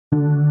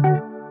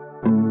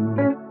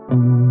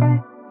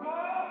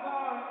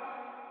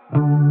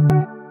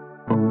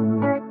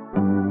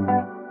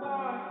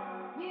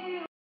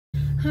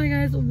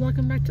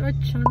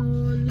our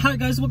channel. Hi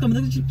guys, welcome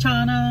to the YouTube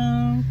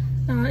channel.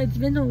 It's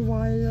been a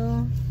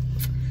while.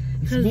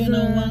 It's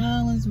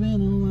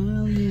been a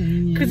while,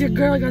 yeah. Cause your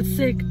girl got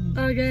sick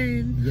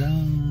again.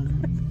 Yeah.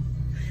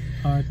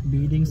 Heart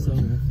beating so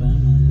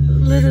fast.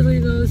 Literally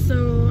though,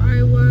 so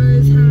I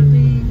was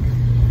having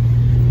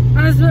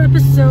asthma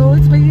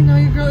episodes, but you know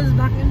your girl is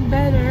back and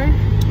better.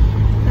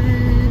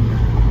 And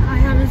I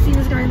haven't seen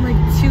this guy in like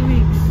 2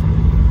 weeks.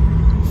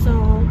 So,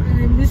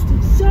 and I missed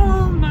him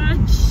so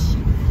much.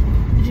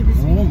 Did you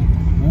miss me?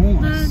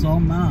 I saw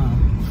ma.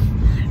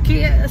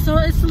 Okay, so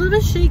it's a little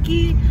bit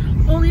shaky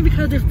only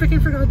because they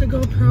freaking forgot the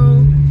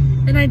GoPro.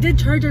 And I did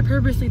charge it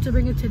purposely to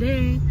bring it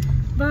today.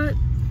 But,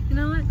 you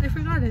know what? I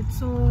forgot it.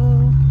 So,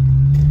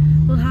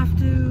 we'll have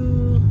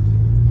to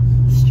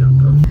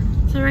struggle.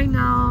 So right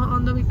now,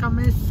 on the way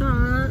kami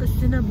sa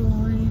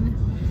Cinnabon.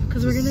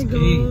 Because we're gonna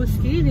go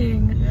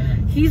skating. Yeah.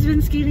 He's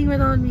been skating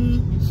without me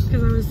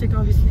because I was sick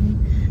obviously.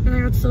 And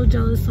I got so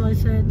jealous, so I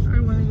said I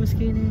want to go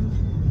skating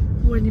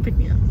when you pick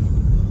me up,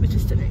 which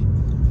is today.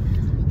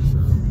 So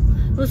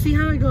we'll see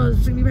how it goes.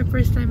 It's gonna be my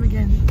first time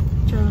again.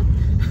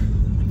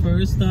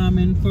 First time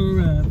in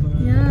forever.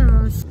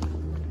 Yeah.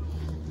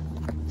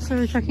 So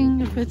we're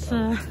checking if it's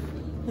the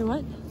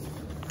what?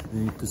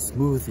 The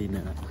smoothie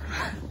now.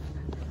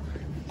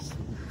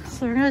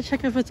 So we're gonna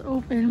check if it's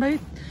open. But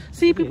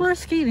see, people are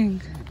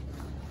skating.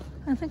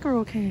 I think we're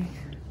okay.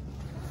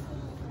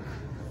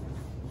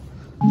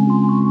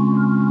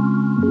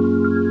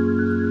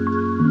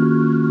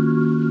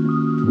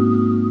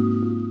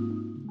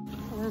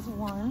 There's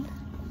one.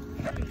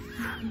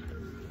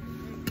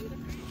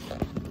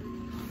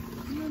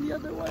 And then the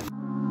other one.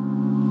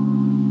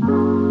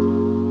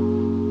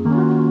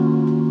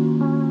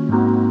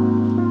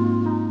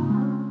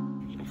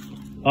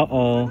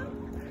 Uh-oh.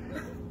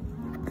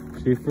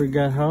 She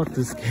forgot how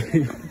to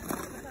skate.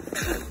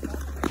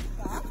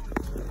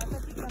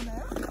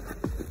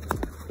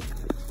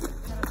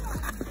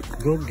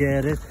 Go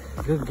get it.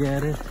 Go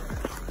get it.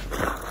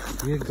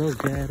 You go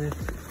get it.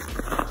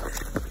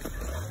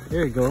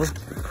 Here you go.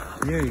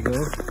 Here you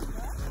go.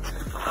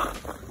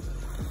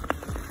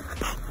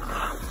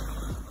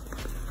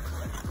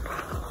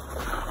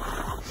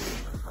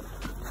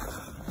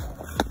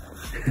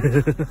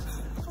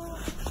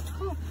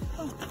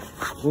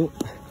 Oh.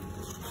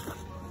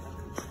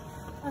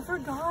 I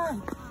forgot.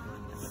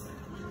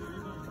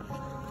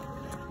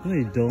 No,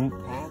 you don't.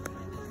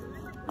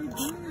 I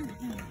did.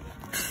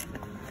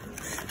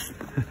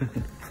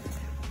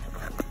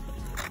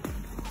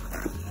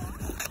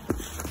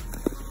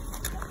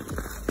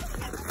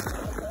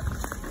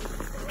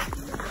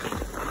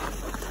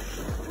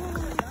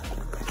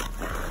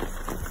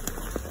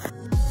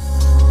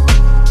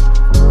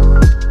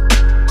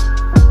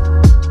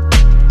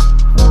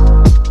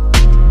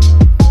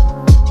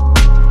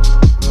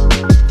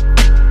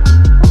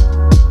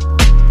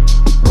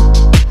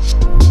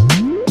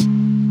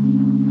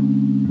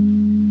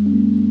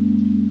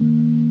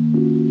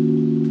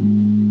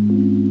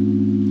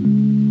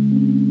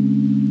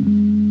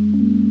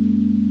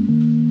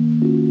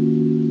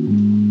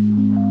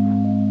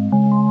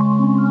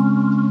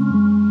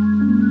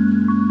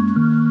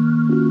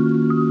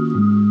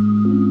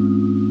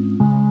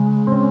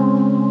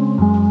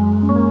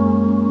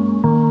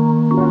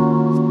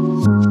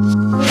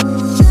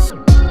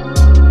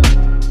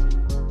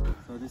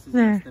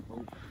 There.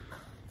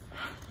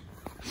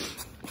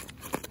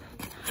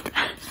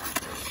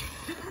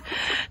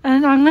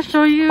 And I'm gonna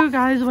show you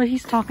guys what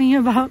he's talking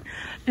about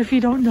if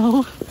you don't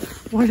know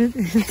what it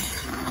is.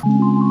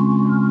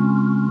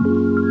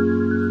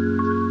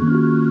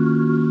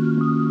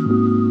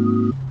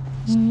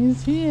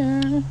 He's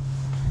here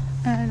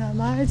and I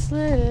might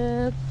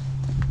slip.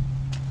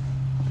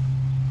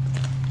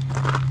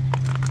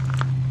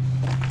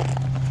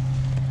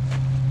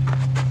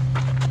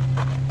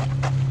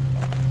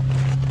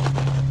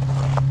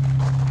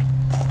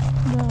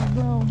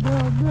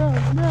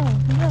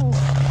 Bro.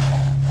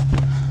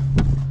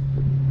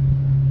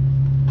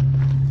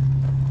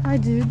 Hi,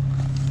 dude.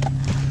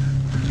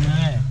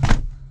 Hi.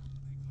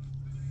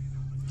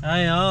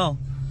 Hi, all.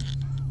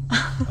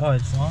 Oh,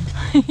 it's on?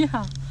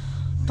 Yeah.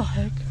 The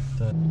heck?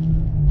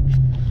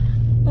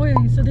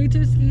 Okay, so day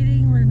 2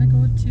 skating, we're gonna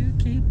go to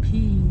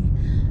KP.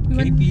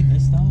 KP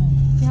this time?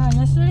 Yeah,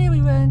 yesterday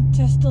we went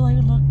just to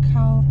like look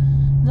how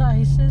the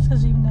ice is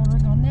because we've never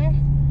gone there.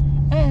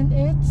 And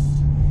it's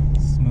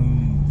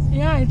smooth.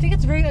 Yeah, I think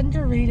it's very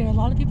underrated. A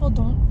lot of people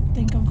don't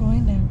think of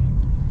going there.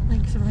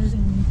 Like,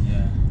 surprisingly.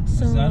 Yeah.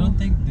 So I don't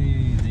think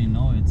they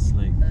know it's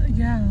like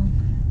yeah.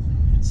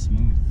 It's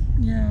smooth.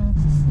 Yeah.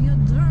 See you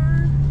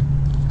there.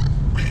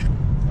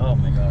 Oh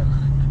my god.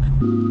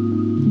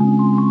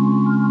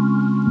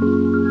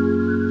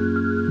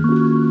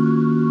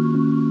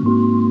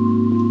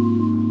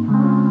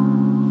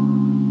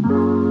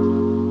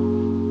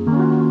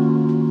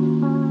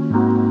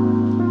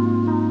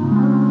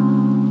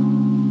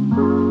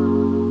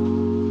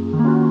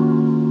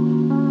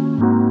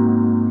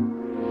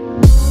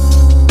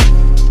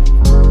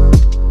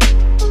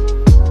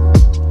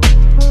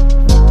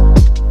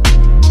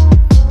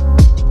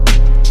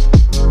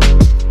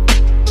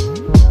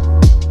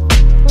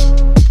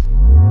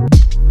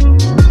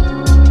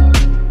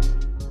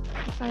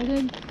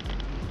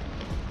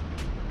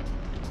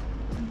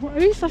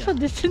 social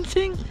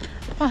distancing?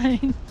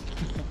 Fine.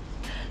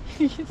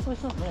 No, I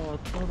thought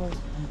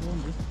I'm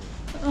doing this.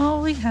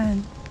 Oh, we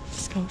can.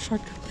 Let's go.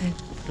 Shortcut then.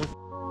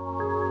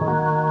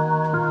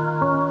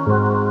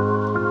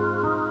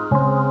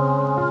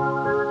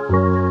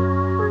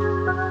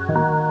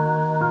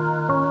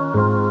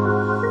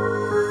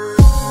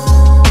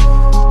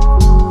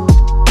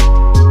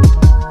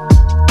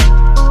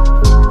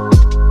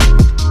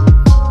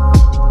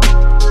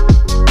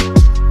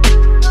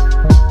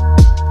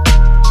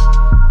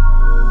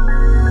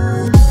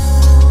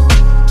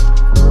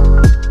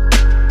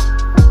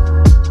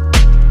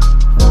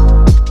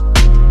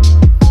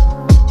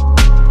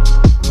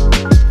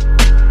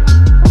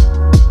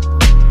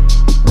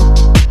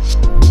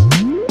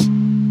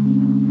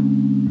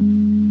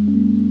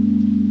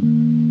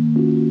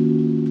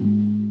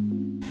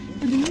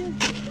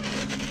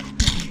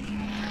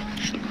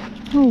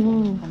 Oh,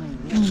 whoa.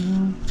 Oh,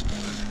 no.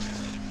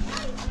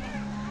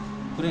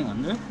 불행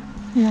안 돼?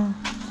 Yeah.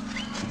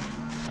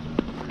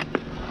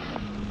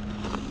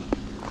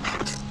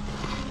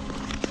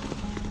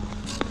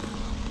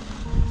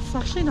 It's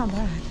actually not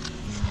bad.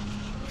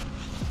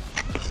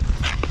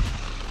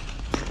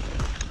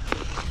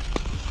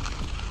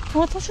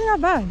 Oh, it's actually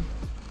not bad.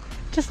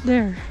 Just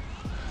there.